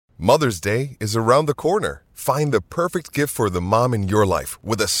Mother's Day is around the corner. Find the perfect gift for the mom in your life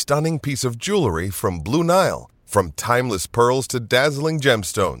with a stunning piece of jewelry from Blue Nile. From timeless pearls to dazzling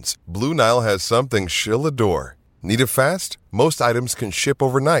gemstones, Blue Nile has something she'll adore. Need it fast? Most items can ship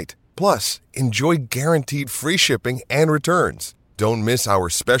overnight. Plus, enjoy guaranteed free shipping and returns. Don't miss our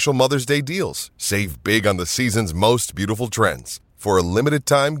special Mother's Day deals. Save big on the season's most beautiful trends. For a limited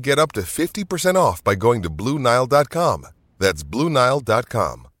time, get up to 50% off by going to BlueNile.com. That's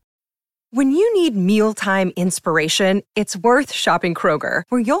BlueNile.com. When you need mealtime inspiration, it's worth shopping Kroger,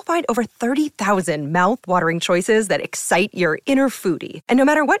 where you'll find over 30,000 mouth-watering choices that excite your inner foodie. And no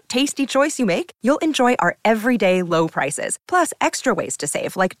matter what tasty choice you make, you'll enjoy our everyday low prices, plus extra ways to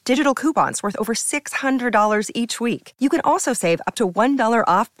save, like digital coupons worth over $600 each week. You can also save up to $1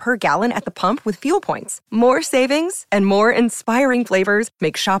 off per gallon at the pump with fuel points. More savings and more inspiring flavors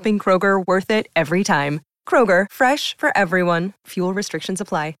make shopping Kroger worth it every time. Kroger, fresh for everyone. Fuel restrictions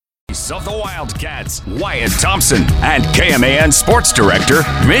apply. Of the Wildcats, Wyatt Thompson, and KMAN Sports Director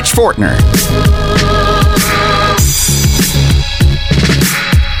Mitch Fortner.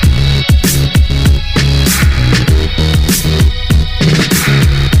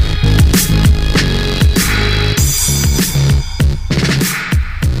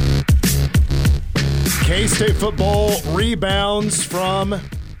 K-State football rebounds from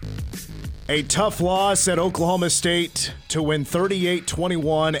a tough loss at Oklahoma State to win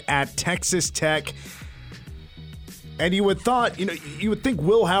 38-21 at Texas Tech. And you would think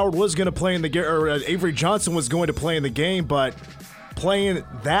Will Howard was going to play in the game, or Avery Johnson was going to play in the game, but playing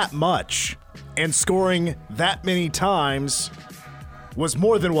that much and scoring that many times was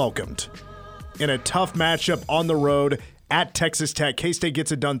more than welcomed in a tough matchup on the road at Texas Tech. K-State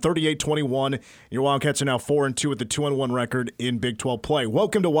gets it done 38-21. Your Wildcats are now 4-2 with the 2-1 record in Big 12 play.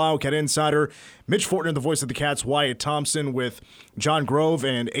 Welcome to Wildcat Insider. Mitch Fortner, the voice of the Cats, Wyatt Thompson with John Grove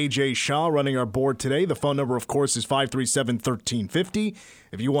and A.J. Shaw running our board today. The phone number, of course, is 537-1350.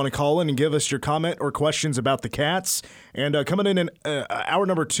 If you want to call in and give us your comment or questions about the Cats. And coming in hour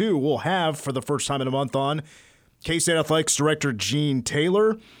number 2, we'll have, for the first time in a month on, K-State Athletics Director Gene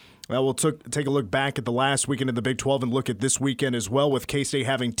Taylor. We'll take a look back at the last weekend in the Big 12 and look at this weekend as well, with K-State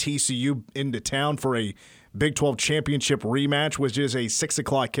having TCU into town for a Big 12 championship rematch, which is a 6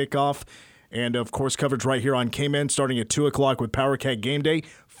 o'clock kickoff. And, of course, coverage right here on KMAN starting at 2 o'clock with PowerCat Game Day.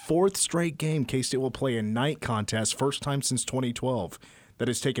 4th straight game K-State will play a night contest, first time since 2012 that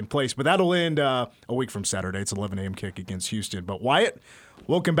has taken place. But that'll end a week from Saturday. It's 11 a.m. kick against Houston. But, Wyatt,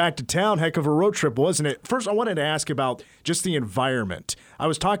 welcome back to town. Heck of a road trip, wasn't it? First, I wanted to ask about just the environment. I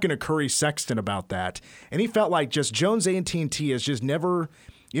was talking to Curry Sexton about that, and he felt like just Jones A&T has just never,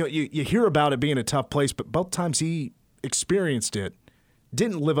 you hear about it being a tough place, but both times he experienced it,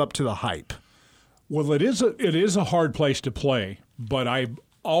 didn't live up to the hype. Well, it is a hard place to play, but I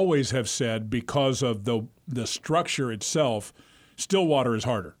always have said because of the structure itself, Stillwater is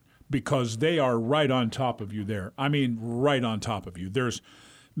harder because they are right on top of you there. I mean, right on top of you. There's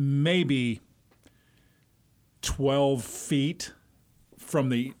maybe 12 feet from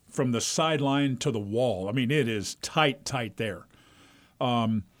the sideline to the wall. I mean, it is tight there.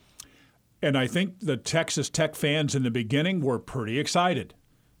 And I think the Texas Tech fans in the beginning were pretty excited,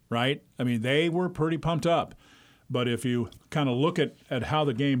 right? I mean, they were pretty pumped up. But if you kind of look at how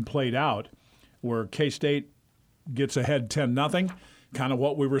the game played out, where K-State gets ahead 10-0, kind of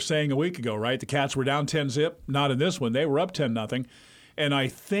what we were saying a week ago, right? The Cats were down 10-0. Not in this one. They were up 10-0. And I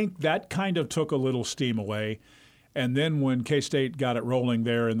think that kind of took a little steam away. And then when K-State got it rolling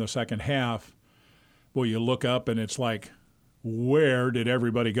there in the second half, well, you look up and it's like, where did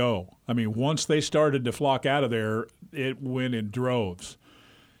everybody go? I mean, once they started to flock out of there, it went in droves.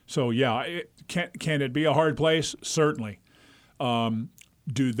 So, yeah, can it be a hard place? Certainly.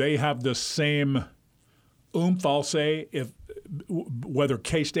 Do they have the same oomph, I'll say, whether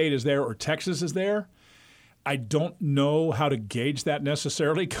K-State is there or Texas is there? I don't know how to gauge that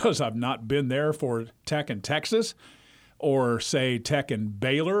necessarily because I've not been there for Tech and Texas or, say, Tech and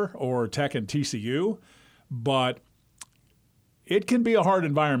Baylor or Tech and TCU. But it can be a hard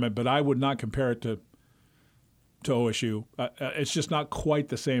environment, but I would not compare it to OSU. It's just not quite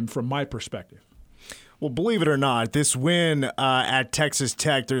the same from my perspective. Well, believe it or not, this win at Texas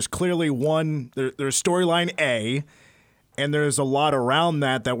Tech, there's clearly there's storyline A, and there's a lot around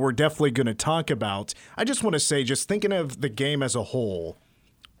that we're definitely going to talk about. I just want to say, just thinking of the game as a whole,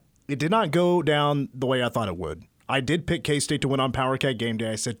 it did not go down the way I thought it would. I did pick K-State to win on PowerCat Game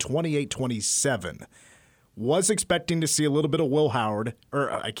Day. I said 28-27. Was expecting to see a little bit of Will Howard, or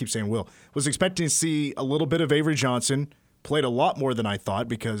I keep saying Will, was expecting to see a little bit of Avery Johnson, played a lot more than I thought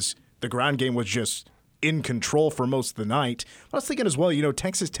because the ground game was just in control for most of the night. I was thinking as well,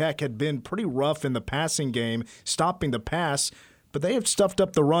 Texas Tech had been pretty rough in the passing game, stopping the pass, but they have stuffed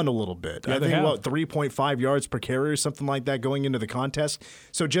up the run a little bit. Yeah, I think, 3.5 yards per carry or something like that going into the contest.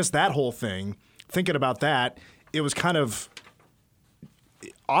 So just that whole thing, thinking about that, it was kind of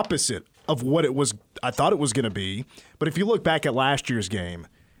opposite of what I thought it was going to be. But if you look back at last year's game,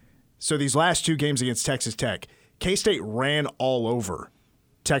 so these last two games against Texas Tech, K-State ran all over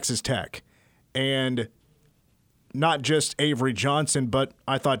Texas Tech. And not just Avery Johnson, but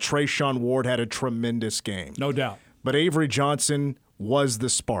I thought Trayshawn Ward had a tremendous game. No doubt. But Avery Johnson was the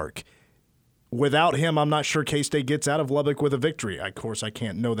spark. Without him, I'm not sure K-State gets out of Lubbock with a victory. Of course, I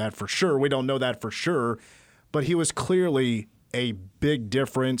can't know that for sure. We don't know that for sure. But he was clearly a big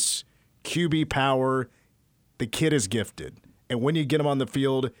difference. QB power. The kid is gifted. And when you get him on the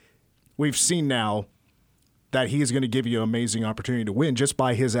field, we've seen now that he is going to give you an amazing opportunity to win just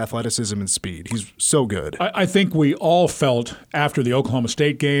by his athleticism and speed. He's so good. I think we all felt after the Oklahoma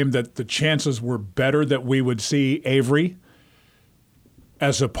State game that the chances were better that we would see Avery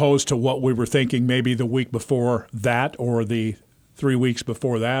as opposed to what we were thinking maybe the week before that or the 3 weeks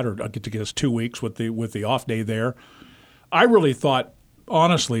before that, or I guess 2 weeks with the off day there. I really thought,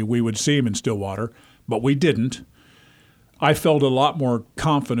 honestly, we would see him in Stillwater, but we didn't. I felt a lot more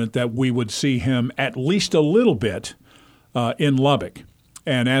confident that we would see him at least a little bit in Lubbock.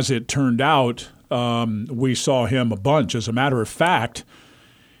 And as it turned out, we saw him a bunch. As a matter of fact,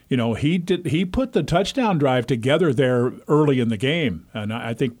 he put the touchdown drive together there early in the game. And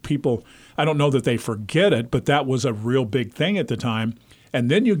I think people, I don't know that they forget it, but that was a real big thing at the time. And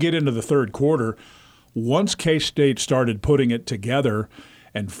then you get into the third quarter. Once K-State started putting it together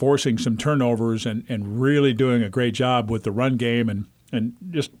and forcing some turnovers and really doing a great job with the run game and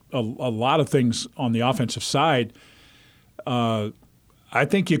just a lot of things on the offensive side, I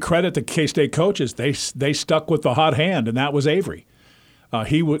think you credit the K-State coaches. They stuck with the hot hand, and that was Avery.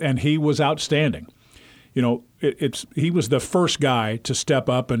 He was outstanding. He was the first guy to step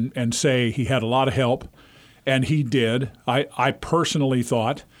up and say he had a lot of help, and he did. I personally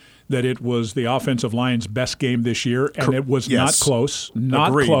thought that it was the offensive line's best game this year, and it was not close.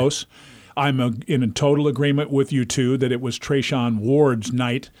 Agreed. Close. I'm in total agreement with you, too, that it was Trayshawn Ward's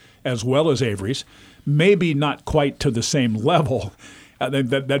night as well as Avery's. Maybe not quite to the same level.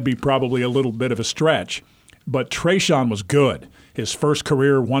 That'd be probably a little bit of a stretch. But Trayshawn was good. His first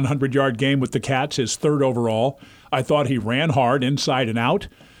career 100-yard game with the Cats, his third overall. I thought he ran hard inside and out.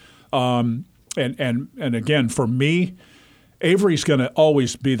 And again, for me, Avery's going to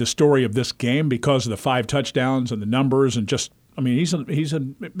always be the story of this game because of the 5 touchdowns and the numbers and just, he's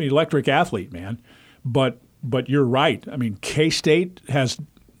an electric athlete, man. But you're right. K-State has,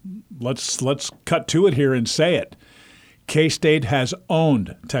 let's cut to it here and say it. K-State has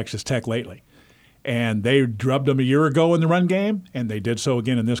owned Texas Tech lately. And they drubbed them a year ago in the run game, and they did so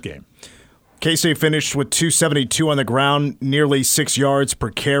again in this game. K-State finished with 272 on the ground, nearly 6 yards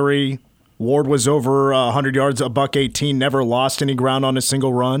per carry. Ward was over 100 yards, $118, never lost any ground on a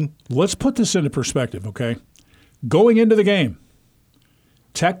single run. Let's put this into perspective, okay? Going into the game,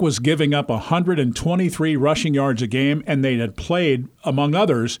 Tech was giving up 123 rushing yards a game, and they had played, among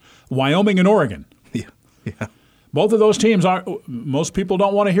others, Wyoming and Oregon. Yeah. Both of those teams most people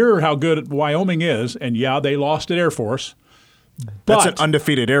don't want to hear how good Wyoming is, and yeah, they lost at Air Force. That's an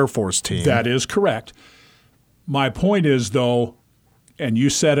undefeated Air Force team. That is correct. My point is, though, and you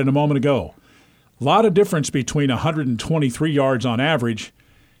said it a moment ago, a lot of difference between 123 yards on average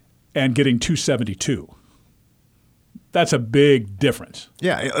and getting 272. That's a big difference.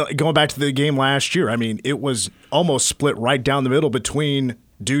 Yeah, going back to the game last year, it was almost split right down the middle between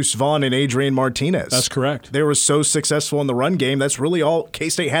Deuce Vaughn and Adrian Martinez. That's correct. They were so successful in the run game. That's really all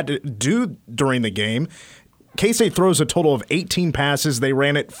K-State had to do during the game. K-State throws a total of 18 passes. They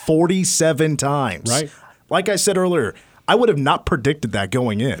ran it 47 times. Right. Like I said earlier, I would have not predicted that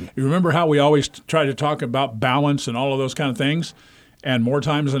going in. You remember how we always try to talk about balance and all of those kind of things? And more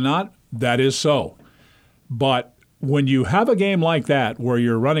times than not, that is so. But when you have a game like that where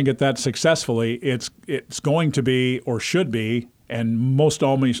you're running it that successfully, it's going to be or should be, and almost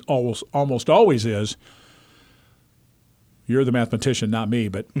always is, you're the mathematician, not me,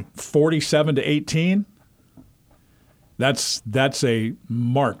 but 47 to 18, that's a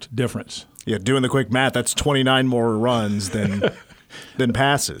marked difference. Yeah, doing the quick math, that's 29 more runs than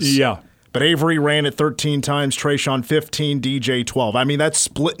passes. Yeah. But Avery ran it 13 times, Trayshawn 15, DJ 12. That's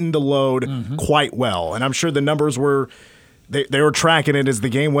splitting the load quite well. And I'm sure the numbers they were tracking it as the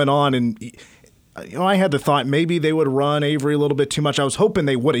game went on. And I had the thought maybe they would run Avery a little bit too much. I was hoping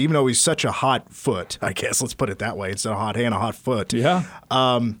they would, even though he's such a hot foot, I guess. Let's put it that way. It's a hot hand, a hot foot. Yeah.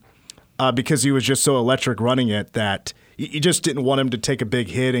 because he was just so electric running it that you just didn't want him to take a big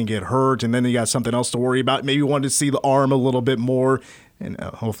hit and get hurt, and then you got something else to worry about. Maybe you wanted to see the arm a little bit more. And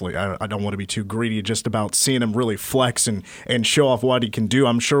hopefully, I don't want to be too greedy just about seeing him really flex and show off what he can do.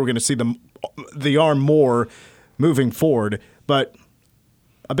 I'm sure we're going to see the arm more moving forward. But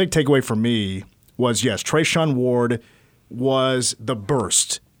a big takeaway for me was, yes, Trayshawn Ward was the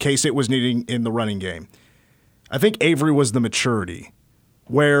burst K-State was needing in the running game. I think Avery was the maturity,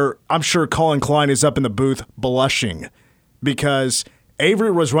 where I'm sure Colin Klein is up in the booth blushing because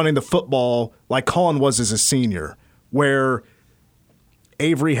Avery was running the football like Colin was as a senior, where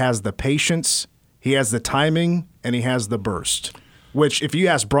Avery has the patience, he has the timing, and he has the burst, which if you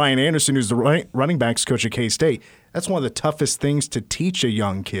ask Brian Anderson, who's the running backs coach at K-State, that's one of the toughest things to teach a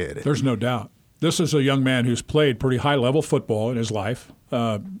young kid. There's no doubt. This is a young man who's played pretty high-level football in his life.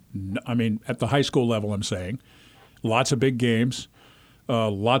 At the high school level, I'm saying. Lots of big games,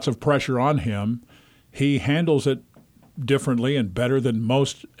 lots of pressure on him. He handles it differently and better than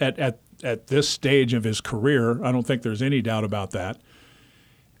most at this stage of his career. I don't think there's any doubt about that.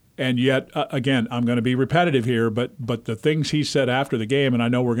 And yet, again, I'm going to be repetitive here, but the things he said after the game, and I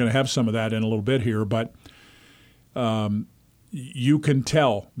know we're going to have some of that in a little bit here, but you can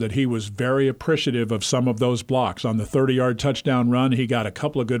tell that he was very appreciative of some of those blocks. On the 30-yard touchdown run, he got a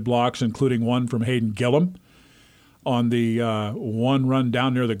couple of good blocks, including one from Hayden Gillum. On the one run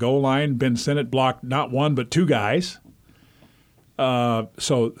down near the goal line, Ben Sinnott blocked not one but two guys. There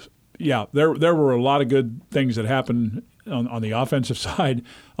were a lot of good things that happened on the offensive side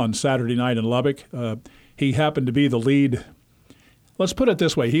on Saturday night in Lubbock. He happened to be the lead. Let's put it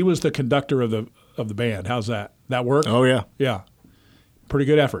this way: he was the conductor of the band. How's that? That work? Oh yeah, yeah. Pretty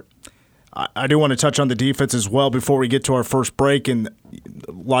good effort. I do want to touch on the defense as well before we get to our first break, and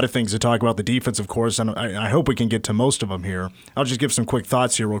a lot of things to talk about the defense, of course, and I hope we can get to most of them here. I'll just give some quick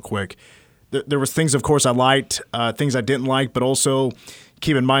thoughts here real quick. There was things, of course, I liked, things I didn't like, but also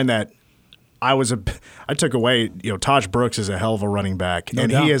keep in mind that I took away, Taj Brooks is a hell of a running back, no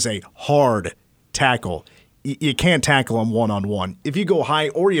and doubt. He is a hard tackle. You can't tackle him one-on-one. If you go high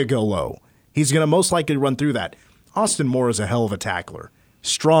or you go low, he's going to most likely run through that. Austin Moore is a hell of a tackler.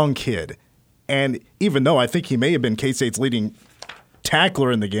 Strong kid. And even though I think he may have been K-State's leading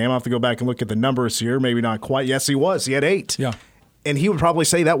tackler in the game, I'll have to go back and look at the numbers here. Maybe not quite. Yes, he was. He had 8. Yeah. And he would probably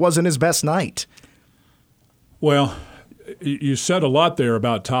say that wasn't his best night. Well, you said a lot there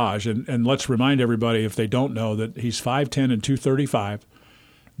about Taj, and let's remind everybody, if they don't know, that he's 5'10 and 235.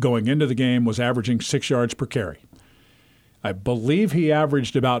 Going into the game, was averaging 6 yards per carry. I believe he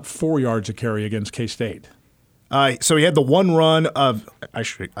averaged about 4 yards a carry against K-State. So he had the one run of – I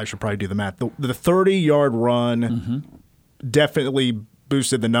should probably do the math. The 30-yard run definitely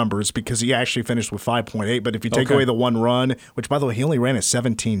boosted the numbers because he actually finished with 5.8. But if you take away the one run, which, by the way, he only ran it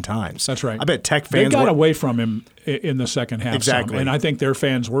 17 times. That's right. I bet Tech fans – They got away from him in the second half. Exactly. And I think their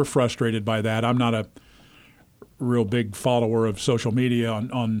fans were frustrated by that. I'm not a real big follower of social media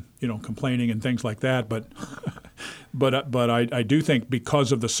on complaining and things like that. But I do think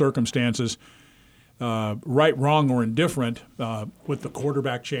because of the circumstances – right, wrong, or indifferent, with the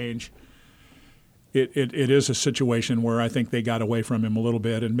quarterback change, it is a situation where I think they got away from him a little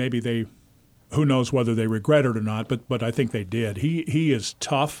bit, and maybe who knows whether they regret it or not, but I think they did. He is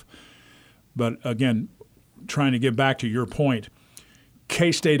tough, but again, trying to get back to your point,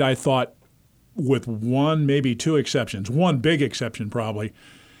 K-State, I thought, with one, maybe two exceptions, one big exception probably,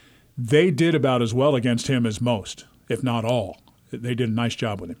 they did about as well against him as most, if not all. They did a nice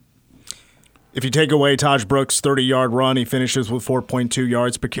job with him. If you take away Taj Brooks' 30-yard run, he finishes with 4.2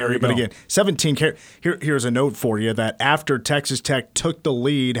 yards per carry. But again, 17 carry. Here's a note for you that after Texas Tech took the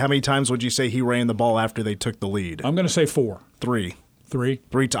lead, how many times would you say he ran the ball after they took the lead? I'm going to say 4. 3. 3?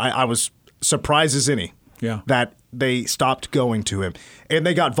 I was surprised as any that they stopped going to him. And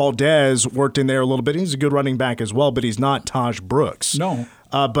they got Valdez worked in there a little bit. He's a good running back as well, but he's not Taj Brooks. No.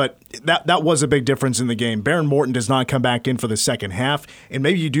 But that was a big difference in the game. Baron Morton does not come back in for the second half, and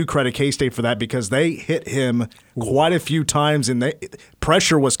maybe you do credit K-State for that because they hit him quite a few times, and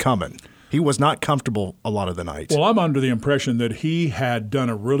pressure was coming. He was not comfortable a lot of the night. Well, I'm under the impression that he had done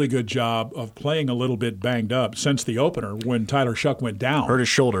a really good job of playing a little bit banged up since the opener when Tyler Shuck went down. Hurt his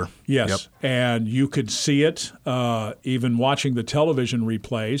shoulder. Yes, Yep. And you could see it even watching the television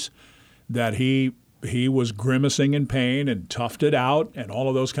replays that he was grimacing in pain and toughed it out and all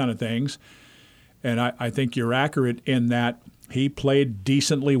of those kind of things. And I think you're accurate in that he played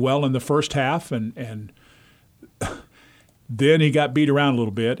decently well in the first half and then he got beat around a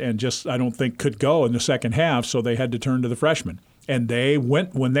little bit and just, I don't think, could go in the second half, so they had to turn to the freshman. And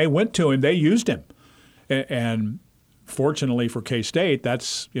when they went to him, they used him. And fortunately for K-State,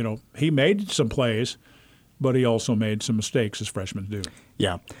 that's, he made some plays, but he also made some mistakes as freshmen do.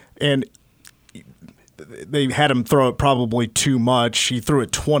 Yeah, and they had him throw it probably too much. He threw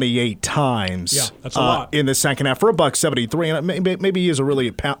it 28 times. Yeah, that's a lot. In the second half for $173. And maybe he is a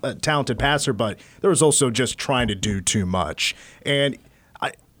really talented passer, but there was also just trying to do too much. And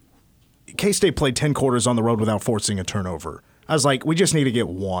K-State played 10 quarters on the road without forcing a turnover. I was like, we just need to get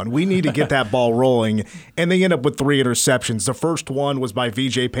one. We need to get that ball rolling. And they end up with 3 interceptions. The first one was by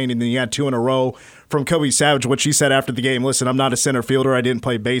VJ Payne, and then he had 2 in a row from Kobe Savage, which he said after the game, listen, I'm not a center fielder. I didn't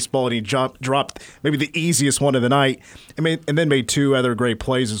play baseball. And he dropped maybe the easiest one of the night and then made 2 other great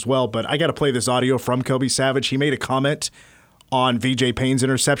plays as well. But I got to play this audio from Kobe Savage. He made a comment on VJ Payne's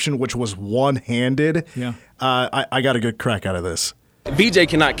interception, which was one-handed. Yeah. I got a good crack out of this. VJ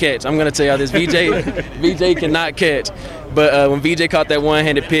cannot catch. I'm going to tell y'all this. VJ cannot catch. But when VJ caught that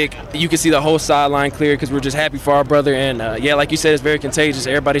one-handed pick, you could see the whole sideline clear because we're just happy for our brother. And, like you said, it's very contagious.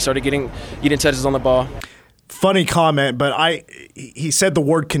 Everybody started getting touches on the ball. Funny comment, but he said the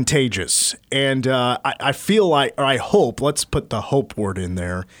word contagious. And I feel like, or I hope, let's put the hope word in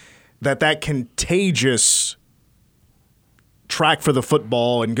there, that contagious track for the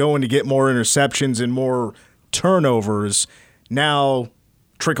football and going to get more interceptions and more turnovers now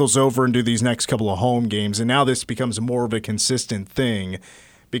trickles over into these next couple of home games, and now this becomes more of a consistent thing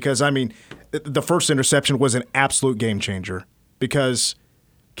because, the first interception was an absolute game changer because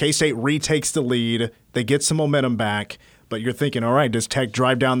K-State retakes the lead, they get some momentum back, but you're thinking, all right, does Tech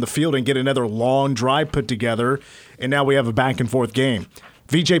drive down the field and get another long drive put together, and now we have a back-and-forth game.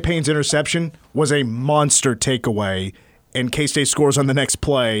 VJ Payne's interception was a monster takeaway, and K-State scores on the next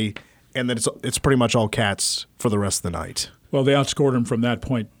play, and then it's pretty much all Cats for the rest of the night. Well, they outscored him from that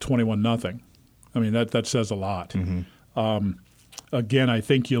point 21-0. I mean, that says a lot. Mm-hmm. Again, I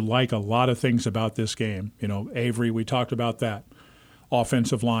think you like a lot of things about this game. Avery, we talked about that.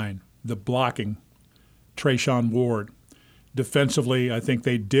 Offensive line, the blocking, Trayshawn Ward. Defensively, I think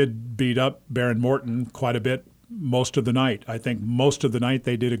they did beat up Baron Morton quite a bit most of the night. I think most of the night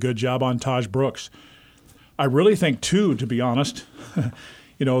they did a good job on Taj Brooks. I really think, too, to be honest,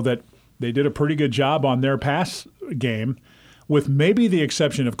 that they did a pretty good job on their pass game, with maybe the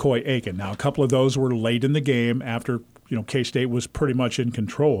exception of Coy Aiken. Now, a couple of those were late in the game after K-State was pretty much in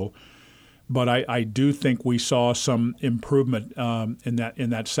control. But I do think we saw some improvement in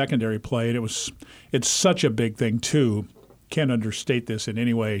that secondary play, and it's such a big thing too. Can't understate this in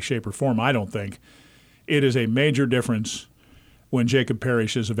any way, shape, or form. I don't think it is a major difference when Jacob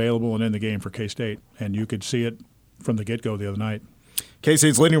Parrish is available and in the game for K-State, and you could see it from the get-go the other night.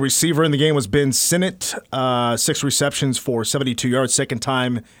 K-State's leading receiver in the game was Ben Sinnott, 6 receptions for 72 yards. Second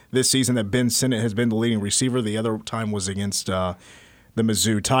time this season that Ben Sinnott has been the leading receiver. The other time was against the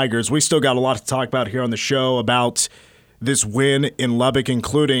Mizzou Tigers. We still got a lot to talk about here on the show about this win in Lubbock,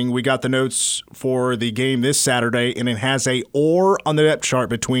 including we got the notes for the game this Saturday, and it has a or on the depth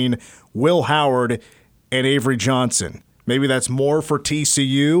chart between Will Howard and Avery Johnson. Maybe that's more for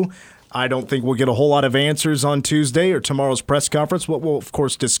TCU. I don't think we'll get a whole lot of answers on Tuesday or tomorrow's press conference. What we'll, of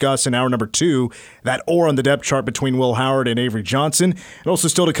course, discuss in hour number 2, that or on the depth chart between Will Howard and Avery Johnson. And also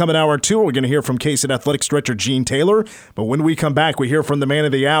still to come in hour 2, we're going to hear from K-State Athletics Director Gene Taylor. But when we come back, we hear from the man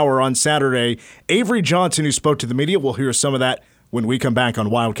of the hour on Saturday, Avery Johnson, who spoke to the media. We'll hear some of that when we come back on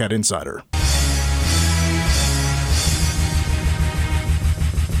Wildcat Insider.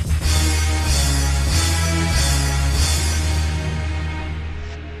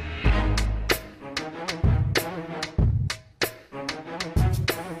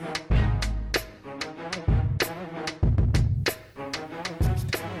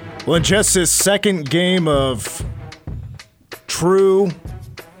 Well, in just his second game of true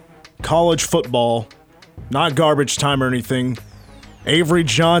college football, not garbage time or anything, Avery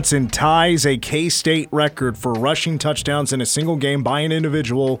Johnson ties a K-State record for rushing touchdowns in a single game by an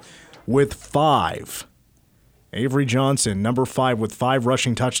individual with 5. Avery Johnson, number 5 with 5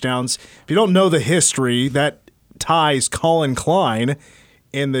 rushing touchdowns. If you don't know the history, that ties Colin Klein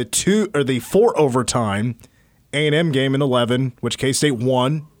in the 4 overtime A&M game in 11, which K-State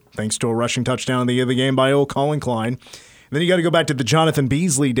won, thanks to a rushing touchdown at the end of the game by old Colin Klein. And then you got to go back to the Jonathan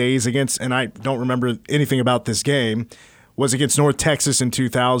Beasley days against, and I don't remember anything about this game, was against North Texas in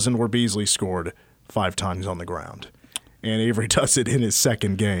 2000 where Beasley scored 5 times on the ground. And Avery does it in his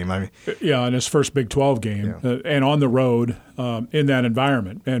second game. Yeah, in his first Big 12 game, and on the road in that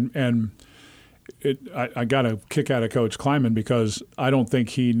environment. And I got a kick out of Coach Kleiman because I don't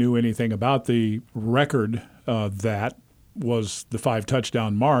think he knew anything about the record that was the 5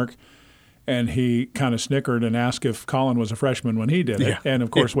 touchdown mark. And he kind of snickered and asked if Colin was a freshman when he did it. Yeah. And,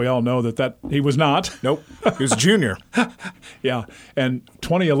 of course, we all know that he was not. Nope. He was a junior. Yeah. And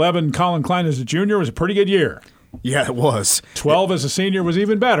 2011, Colin Klein as a junior was a pretty good year. Yeah, it was. 12 as a senior was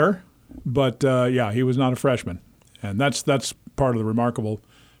even better. But, he was not a freshman. And that's part of the remarkable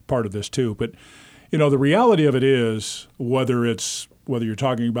part of this, too. But, the reality of it is, whether you're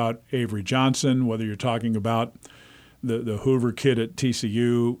talking about Avery Johnson, whether you're talking about the Hoover kid at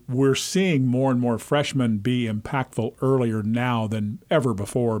TCU, we're seeing more and more freshmen be impactful earlier now than ever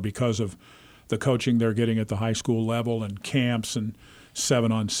before because of the coaching they're getting at the high school level and camps and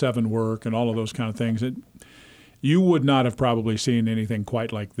 7-on-7 work and all of those kind of things. You would not have probably seen anything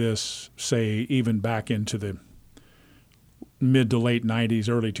quite like this, say, even back into the mid to late 90s,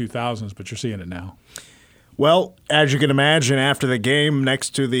 early 2000s, but you're seeing it now. Well, as you can imagine, after the game,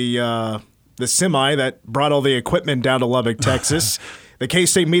 next to the semi that brought all the equipment down to Lubbock, Texas, the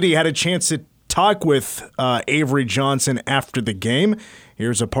K-State media had a chance to talk with Avery Johnson after the game.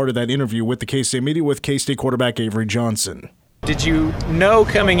 Here's a part of that interview with the K-State media with K-State quarterback Avery Johnson. Did you know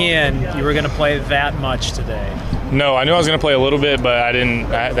coming in you were going to play that much today? No, I knew I was going to play a little bit, but they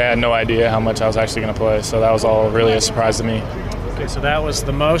had no idea how much I was actually going to play, so that was all really a surprise to me. Okay, so that was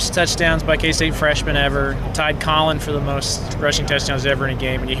the most touchdowns by K-State freshman ever. Tied Colin for the most rushing touchdowns ever in a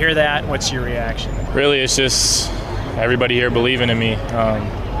game. When you hear that, what's your reaction? Really, it's just everybody here believing in me.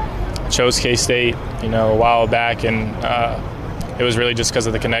 Chose K-State, a while back, and it was really just because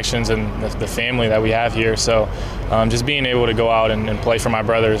of the connections and the family that we have here. So just being able to go out and play for my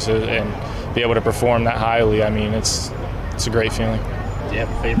brothers and be able to perform that highly, I mean, it's a great feeling. Do you have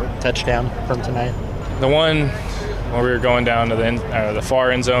a favorite touchdown from tonight? The one where we were going down to the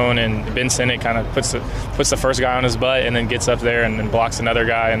far end zone, and Ben Sinnott kind of puts the first guy on his butt and then gets up there and then blocks another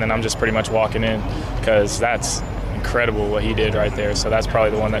guy, and then I'm just pretty much walking in because that's incredible what he did right there. So that's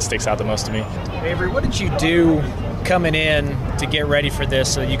probably the one that sticks out the most to me. Avery, what did you do coming in to get ready for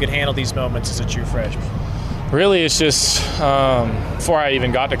this so you could handle these moments as a true freshman? Really, it's just before I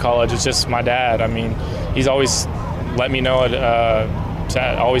even got to college, it's just my dad. I mean, he's always let me know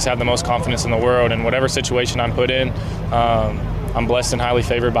to always have the most confidence in the world, and whatever situation I'm put in, I'm blessed and highly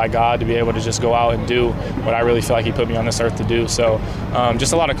favored by God to be able to just go out and do what I really feel like he put me on this earth to do. So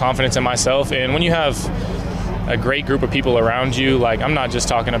just a lot of confidence in myself. And when you have a great group of people around you, like I'm not just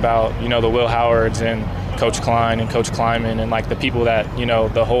talking about, the Will Howards and Coach Klein and Coach Kleiman and like the people that,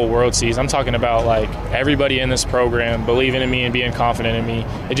 the whole world sees. I'm talking about like everybody in this program believing in me and being confident in me.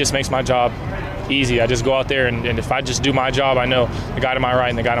 It just makes my job easy. I just go out there and if I just do my job, I know the guy to my right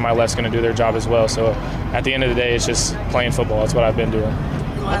and the guy to my left is going to do their job as well. So at the end of the day, it's just playing football. That's what I've been doing.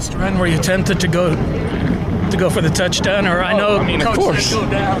 Last run, were you tempted to go for the touchdown? Or of course. Go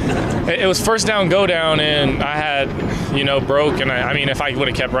down. It was first down, go down, and I had, broke. And if I would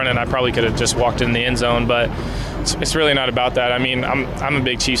have kept running, I probably could have just walked in the end zone. But it's really not about that. I mean, I'm a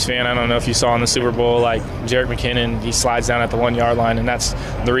big Chiefs fan. I don't know if you saw in the Super Bowl, like Jerick McKinnon, he slides down at the 1 yard line, and that's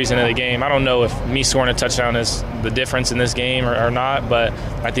the reason of the game. I don't know if me scoring a touchdown is the difference in this game or not, but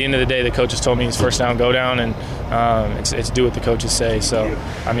at the end of the day, the coaches told me it's first down, go down, and it's do what the coaches say. So,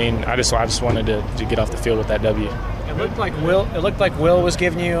 I just wanted to get off the field with that W. It looked like Will was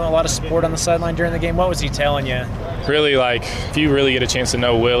giving you a lot of support on the sideline during the game. What was he telling you? Really, if you really get a chance to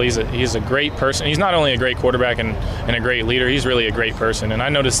know Will, he's a great person. He's not only a great quarterback and a great leader, he's really a great person. And I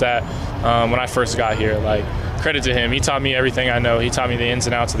noticed that when I first got here. Credit to him. He taught me everything I know. He taught me the ins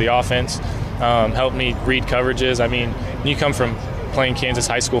and outs of the offense, helped me read coverages. When you come from playing Kansas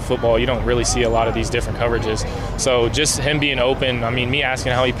high school football, you don't really see a lot of these different coverages. So just him being open, me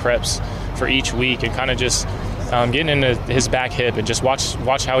asking how he preps for each week and kind of just getting into his back hip and just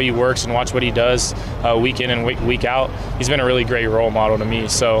watch how he works and watch what he does week in and week out. He's been a really great role model to me.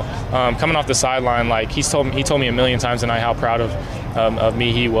 So coming off the sideline, he told me a million times tonight how proud of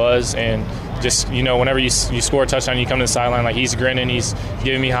me he was. And just, whenever you score a touchdown, you come to the sideline, he's grinning, he's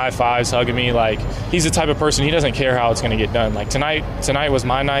giving me high fives, hugging me. He's the type of person, he doesn't care how it's going to get done. Tonight was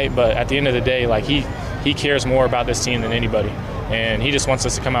my night, but at the end of the day, he cares more about this team than anybody. And he just wants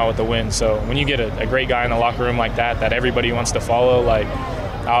us to come out with a win. So when you get a great guy in the locker room like that everybody wants to follow,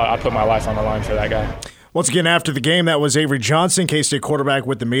 I'll put my life on the line for that guy. Once again, after the game, that was Avery Johnson, K-State quarterback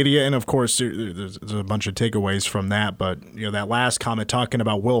with the media. And, of course, there's a bunch of takeaways from that. But, that last comment talking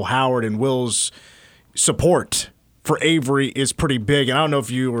about Will Howard and Will's support for Avery is pretty big. And I don't know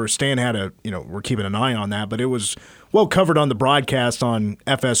if you or Stan had we're keeping an eye on that, but it was well covered on the broadcast on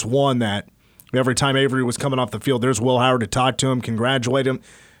FS1 that every time Avery was coming off the field, there's Will Howard to talk to him, congratulate him,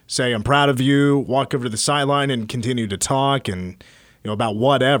 say, I'm proud of you, walk over to the sideline and continue to talk and, about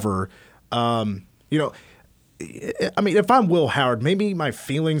whatever. I mean, if I'm Will Howard, maybe my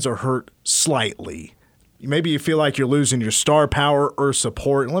feelings are hurt slightly. Maybe you feel like you're losing your star power or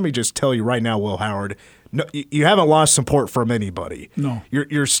support. And let me just tell you right now, Will Howard, no, you haven't lost support from anybody. No.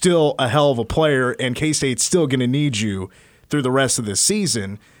 You're still a hell of a player, and K-State's still going to need you through the rest of the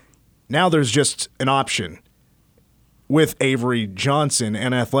season. Now there's just an option with Avery Johnson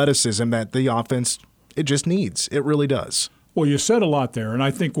and athleticism that the offense, it just needs. It really does. Well, you said a lot there, and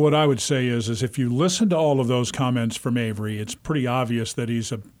I think what I would say is if you listen to all of those comments from Avery, it's pretty obvious that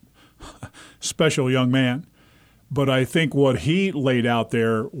he's a special young man. But I think what he laid out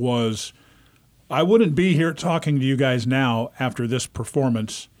there was, I wouldn't be here talking to you guys now after this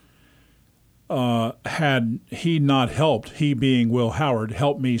performance had he not helped, he being Will Howard,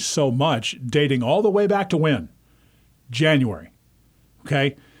 helped me so much dating all the way back to when? January.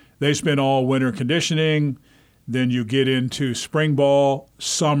 Okay? They spent all winter conditioning. Then you get into spring ball,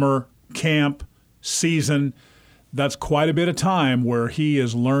 summer, camp, season. That's quite a bit of time where he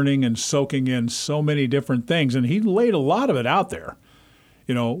is learning and soaking in so many different things. And he laid a lot of it out there,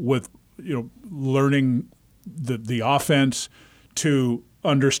 with learning the offense to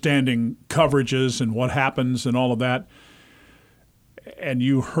understanding coverages and what happens and all of that. And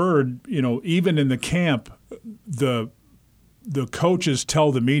you heard, even in the camp, the coaches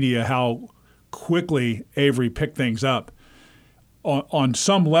tell the media how quickly Avery picked things up. On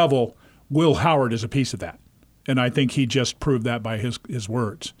some level, Will Howard is a piece of that. And I think he just proved that by his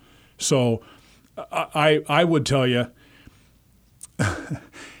words. So I would tell you,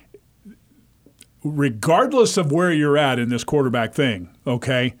 regardless of where you're at in this quarterback thing,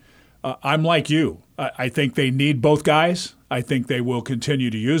 okay, I'm like you. I think they need both guys. I think they will continue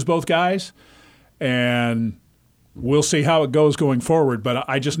to use both guys. And we'll see how it goes going forward. But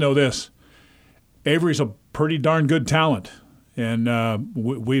I just know this. Avery's a pretty darn good talent. And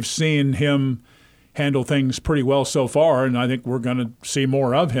we've seen him handle things pretty well so far, and I think we're going to see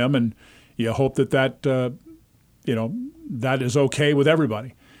more of him. And you hope that that is okay with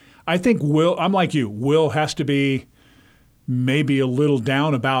everybody. I think I'm like you. Will has to be maybe a little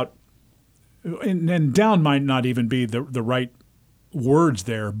down about, and down might not even be the right words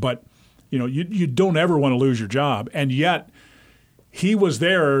there, but you don't ever want to lose your job. And yet he was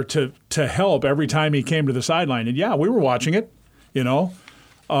there to help every time he came to the sideline. And yeah, we were watching it,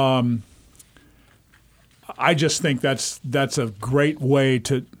 I just think that's a great way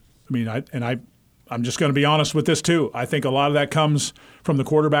to. I'm just going to be honest with this too. I think a lot of that comes from the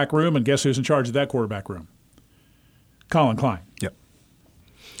quarterback room, and guess who's in charge of that quarterback room? Colin Klein. Yep.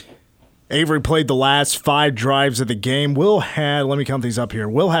 Avery played the last 5 drives of the game. Will had, let me count these up here.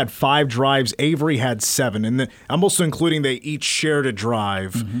 Will had 5 drives. Avery had 7, and I'm also including they each shared a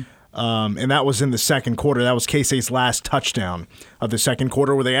drive. Mm-hmm. And that was in the second quarter. That was K-State's last touchdown of the second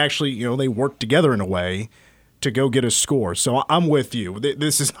quarter, where they actually, they worked together in a way to go get a score. So I'm with you.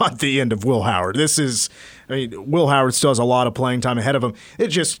 This is not the end of Will Howard. Will Howard still has a lot of playing time ahead of him. It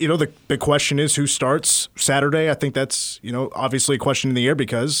just, the question is who starts Saturday. I think that's, obviously a question in the air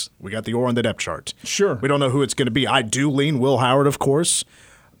because we got the oar on the depth chart. Sure. We don't know who it's going to be. I do lean Will Howard, of course.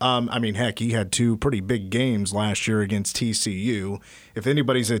 Heck, he had 2 pretty big games last year against TCU. If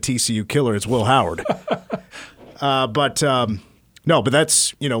anybody's a TCU killer, it's Will Howard. No, but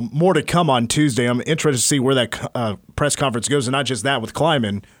that's, more to come on Tuesday. I'm interested to see where that press conference goes, and not just that with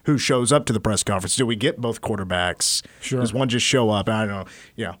Kleiman, who shows up to the press conference. Do we get both quarterbacks? Sure. Does one just show up? I don't know.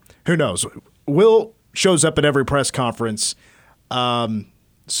 Yeah, who knows? Will shows up at every press conference,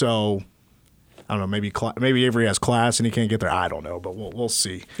 so I don't know. Maybe Avery has class and he can't get there. I don't know, but we'll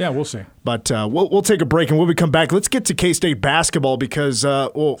see. Yeah, we'll see. But we'll take a break, and when we come back, let's get to K-State basketball because a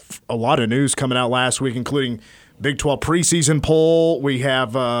lot of news coming out last week, including Big 12 preseason poll. We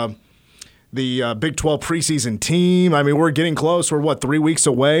have the Big 12 preseason team. We're getting close. We're, 3 weeks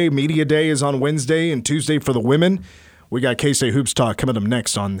away? Media Day is on Wednesday and Tuesday for the women. We got K-State Hoops Talk coming up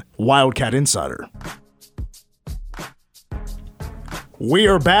next on Wildcat Insider. We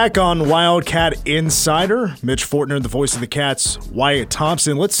are back on Wildcat Insider. Mitch Fortner, the voice of the Cats, Wyatt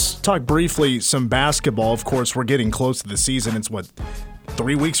Thompson. Let's talk briefly some basketball. Of course, we're getting close to the season. It's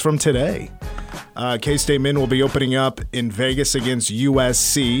 3 weeks from today. K-State men will be opening up in Vegas against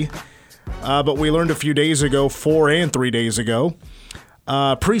USC. But we learned a few days ago, 4 and 3 days ago,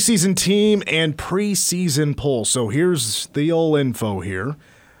 preseason team and preseason poll. So here's the old info here.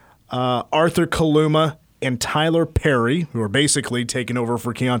 Arthur Kaluma and Tyler Perry, who are basically taking over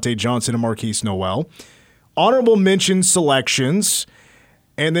for Keontae Johnson and Marquise Noel. Honorable mention selections.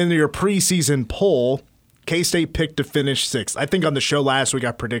 And then your preseason poll, K-State picked to finish 6th. I think on the show last week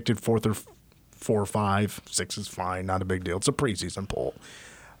I predicted 4th or 5. 6 is fine, not a big deal. It's a preseason poll.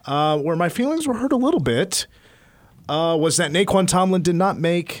 Where my feelings were hurt a little bit was that Naquan Tomlin did not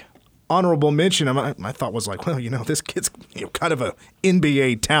make honorable mention. My thought was like, well, this kid's kind of an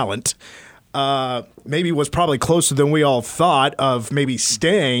NBA talent. Maybe was probably closer than we all thought of maybe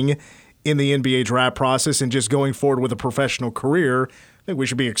staying in the NBA draft process and just going forward with a professional career. I think we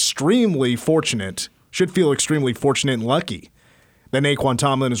should be extremely fortunate, should feel extremely fortunate and lucky that Naquan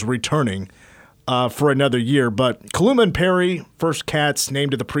Tomlin is returning for another year. But Kaluma and Perry, first Cats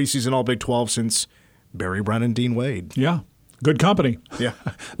named to the preseason All Big 12 since Barry Brown and Dean Wade. Yeah, good company. Yeah.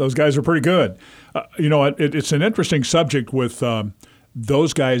 Those guys are pretty good. It's an interesting subject with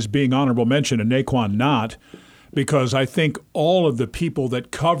those guys being honorable mention and Naquan not, because I think all of the people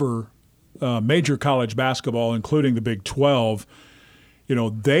that cover major college basketball, including the Big 12,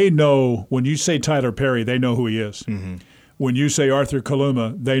 they know when you say Tyler Perry, they know who he is. Mm-hmm. When you say Arthur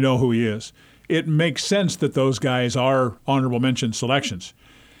Kaluma, they know who he is. It makes sense that those guys are honorable mention selections.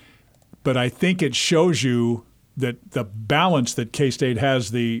 But I think it shows you that the balance that K-State has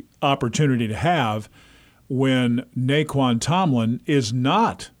the opportunity to have when Naquan Tomlin is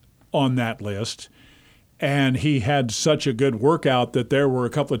not on that list, and he had such a good workout that there were a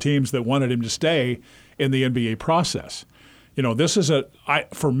couple of teams that wanted him to stay in the NBA process.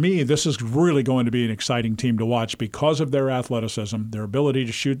 For me, this is really going to be an exciting team to watch because of their athleticism, their ability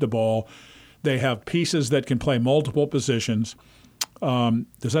to shoot the ball. They have pieces that can play multiple positions.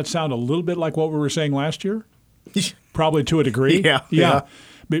 Does that sound a little bit like what we were saying last year? Probably to a degree. Yeah.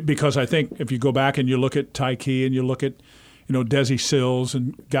 Because I think if you go back and you look at Ty Key and you look at Desi Sills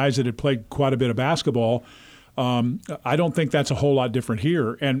and guys that had played quite a bit of basketball, I don't think that's a whole lot different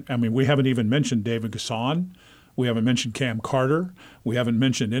here. And, we haven't even mentioned David Gasson. We haven't mentioned Cam Carter. We haven't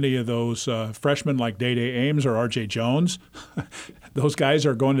mentioned any of those freshmen like Day-Day Ames or R.J. Jones. Those guys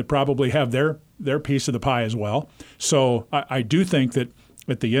are going to probably have their piece of the pie as well. So I do think that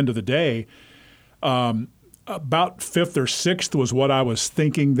at the end of the day, about fifth or sixth was what I was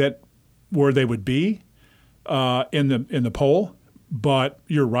thinking that where they would be in the poll. But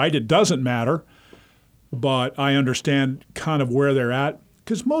you're right, it doesn't matter. But I understand kind of where they're at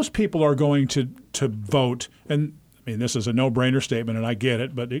because most people are going to vote. And this is a no-brainer statement, and I get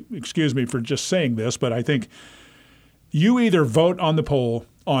it. But excuse me for just saying this, but I think you either vote on the poll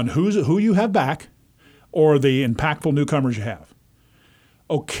on who you have back or the impactful newcomers you have.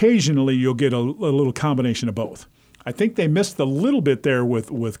 Occasionally, you'll get a little combination of both. I think they missed a little bit there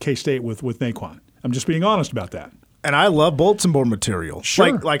with K-State with Naquan. I'm just being honest about that. And I love bulletin board material.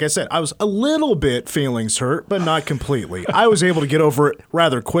 Sure. Like I said, I was a little bit feelings hurt, but not completely. I was able to get over it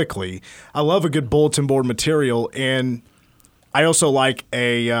rather quickly. I love a good bulletin board material, and I also like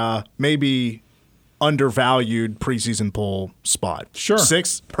a maybe undervalued preseason poll spot. Sure.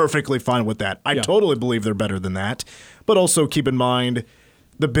 6, perfectly fine with that. I totally believe they're better than that. But also keep in mind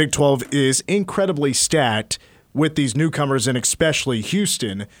the Big 12 is incredibly stacked with these newcomers, and especially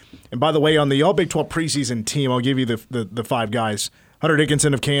Houston. And by the way, on the All Big 12 preseason team, I'll give you the 5 guys. Hunter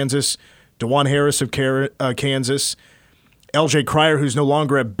Dickinson of Kansas, DeJuan Harris of Kansas, L.J. Cryer, who's no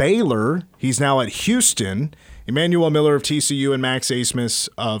longer at Baylor. He's now at Houston. Emmanuel Miller of TCU and Max Asmus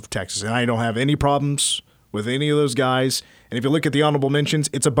of Texas. And I don't have any problems with any of those guys. And if you look at the honorable mentions,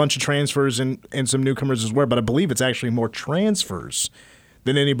 it's a bunch of transfers and some newcomers as well. But I believe it's actually more transfers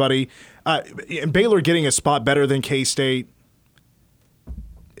than anybody. And Baylor getting a spot better than K-State.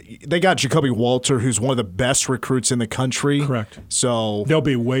 They got Jacoby Walter, who's one of the best recruits in the country. Correct. So they'll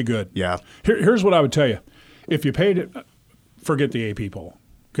be way good. Yeah. Here's what I would tell you. If you paid it, forget the AP poll,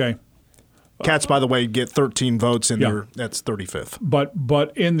 okay? Cats, by the way, get 13 votes, and that's 35th.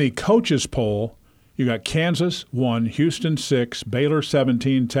 But in the coaches poll, you got Kansas 1, Houston 6, Baylor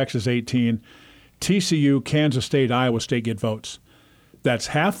 17, Texas 18, TCU, Kansas State, Iowa State get votes. That's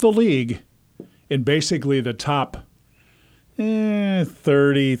half the league in basically the top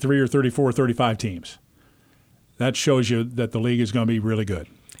 33 or 34, 35 teams. That shows you that the league is going to be really good.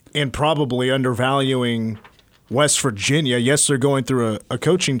 And probably undervaluing West Virginia. Yes, they're going through a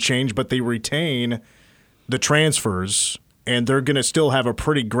coaching change, but they retain the transfers, and they're going to still have a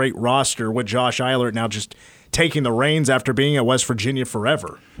pretty great roster with Josh Eilert now just taking the reins after being at West Virginia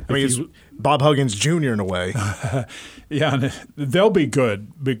forever. I mean, it's Bob Huggins Jr. in a way. Yeah, and they'll be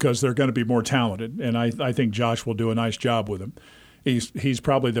good because they're going to be more talented, and I think Josh will do a nice job with them. He's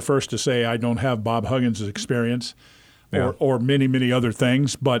probably the first to say, I don't have Bob Huggins' experience or many, many other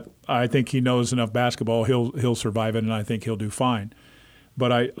things, but I think he knows enough basketball. He'll survive it, and I think he'll do fine.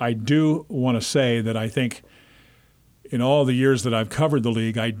 But I do want to say that I think in all the years that I've covered the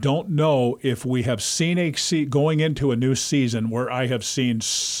league, I don't know if we have seen going into a new season where I have seen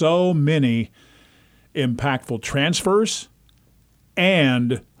so many impactful transfers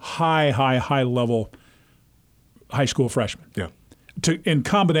and high level high school freshmen. Yeah. In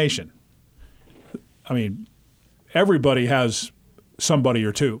combination. I mean, everybody has somebody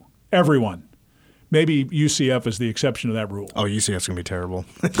or two. Everyone. Maybe UCF is the exception to that rule. Oh, UCF's going to be terrible.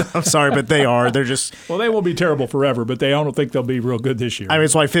 I'm sorry, but they are. They're just – Well, they will be terrible forever, but I don't think they'll be real good this year. I mean,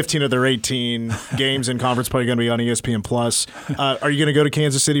 it's why 15 of their 18 games in conference play are going to be on ESPN+. Are you going to go to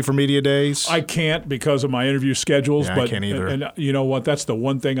Kansas City for media days? I can't because of my interview schedules. Yeah, but, I can't either. And you know what? That's the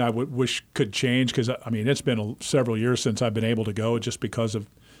one thing I wish could change because, I mean, it's been several years since I've been able to go just because of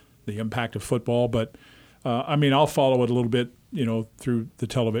the impact of football. But, I mean, I'll follow it a little bit. Through the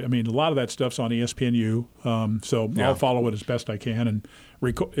television. I mean, a lot of that stuff's on ESPNU, so I'll follow it as best I can, and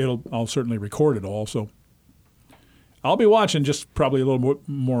I'll certainly record it all. So I'll be watching, just probably a little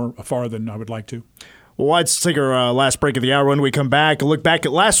more afar than I would like to. Well, let's take our last break of the hour. When we come back, a look back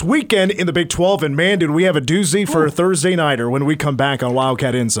at last weekend in the Big 12, and man, did we have a doozy for a Thursday nighter when we come back on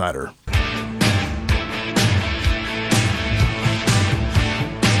Wildcat Insider.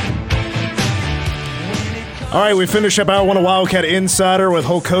 All right, we finish up Hour 1 of Wildcat Insider with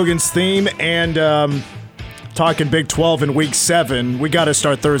Hulk Hogan's theme and talking Big 12 in Week 7. We got to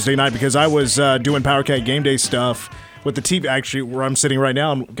start Thursday night because I was doing PowerCat Game Day stuff with the TV. Actually, where I'm sitting right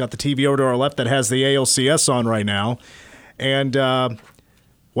now, I've got the TV over to our left that has the ALCS on right now. And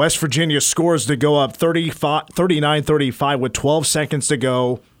West Virginia scores to go up 39-35 with 12 seconds to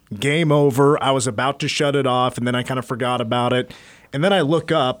go. Game over. I was about to shut it off, and then I kind of forgot about it. And then I look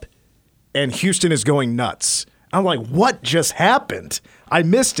up, and Houston is going nuts. I'm like, what just happened? I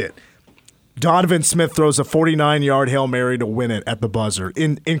missed it. Donovan Smith throws a 49-yard Hail Mary to win it at the buzzer.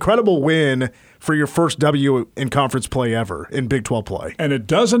 Incredible win for your first W in conference play ever in Big 12 play. And it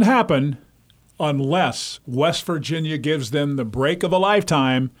doesn't happen unless West Virginia gives them the break of a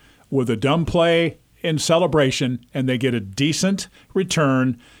lifetime with a dumb play in celebration, and they get a decent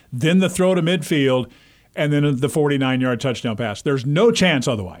return, then the throw to midfield, and then the 49-yard touchdown pass. There's no chance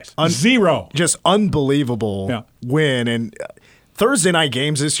otherwise. Zero. Just unbelievable win. And Thursday night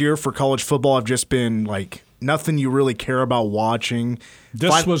games this year for college football have just been like nothing you really care about watching.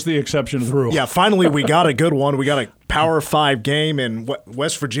 This was the exception to the rule. Yeah, finally we got a good one. We got a Power 5 game, and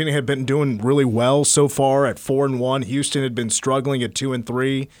West Virginia had been doing really well so far at 4-1. Houston had been struggling at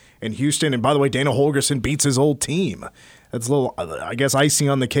 2-3. And Houston, and by the way, Dana Holgerson beats his old team. That's a little, I guess, icing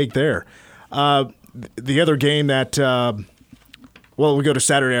on the cake there. The other game that, we go to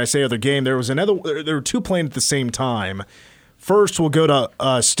Saturday. I say other game. There were two playing at the same time. First, we'll go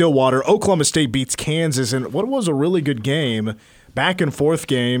to Stillwater. Oklahoma State beats Kansas in what was a really good game, back and forth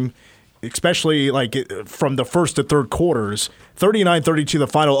game, especially from the first to third quarters. 39-32 the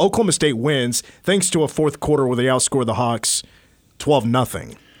final. Oklahoma State wins thanks to a fourth quarter where they outscored the Hawks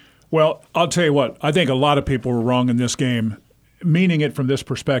 12-0. Well, I'll tell you what. I think a lot of people were wrong in this game, meaning it from this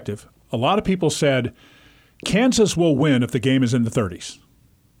perspective. A lot of people said Kansas will win if the game is in the 30s.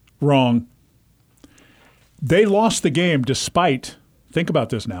 Wrong. They lost the game despite, think about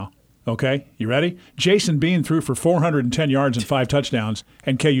this now, okay? You ready? Jason Bean threw for 410 yards and 5 touchdowns,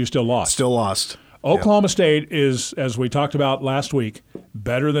 and KU still lost. Still lost. Oklahoma State is, as we talked about last week,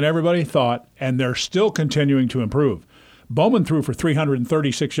 better than everybody thought, and they're still continuing to improve. Bowman threw for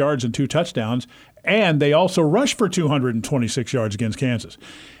 336 yards and 2 touchdowns, and they also rushed for 226 yards against Kansas.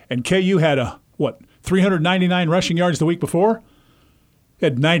 And KU had 399 rushing yards the week before?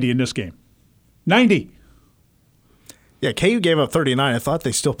 Had 90 in this game. 90. Yeah, KU gave up 39. I thought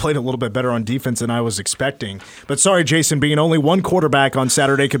they still played a little bit better on defense than I was expecting. But sorry, Jason Bean, only one quarterback on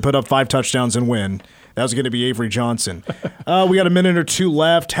Saturday could put up 5 touchdowns and win. That was going to be Avery Johnson. We got a minute or two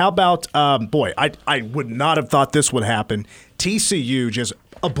left. How about, I would not have thought this would happen. TCU just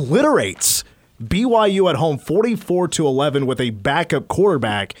obliterates BYU at home 44-11 with a backup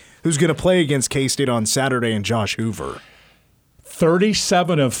quarterback who's going to play against K-State on Saturday in Josh Hoover.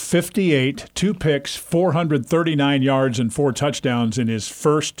 37 of 58, 2 picks, 439 yards, and 4 touchdowns in his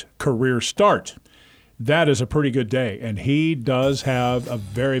first career start. That is a pretty good day, and he does have a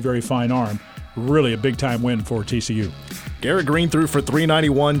very, very fine arm. Really a big-time win for TCU. Garrett Green threw for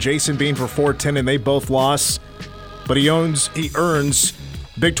 391, Jason Bean for 410, and they both lost. But he earns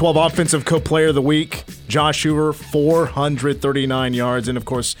Big 12 Offensive Co-Player of the Week, Josh Hoover, 439 yards. And, of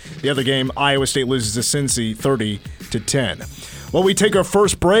course, the other game, Iowa State loses to Cincy 30-10. Well, we take our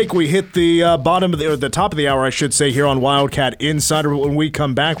first break. We hit the the top of the hour, I should say, here on Wildcat Insider. When we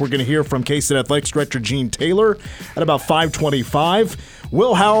come back, we're going to hear from K-State Athletics Director Gene Taylor at about 5:25.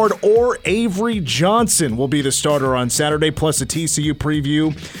 Will Howard or Avery Johnson will be the starter on Saturday, plus a TCU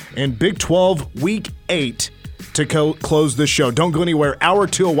preview and Big 12 Week 8 to close the show. Don't go anywhere. Hour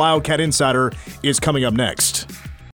 2 of Wildcat Insider is coming up next.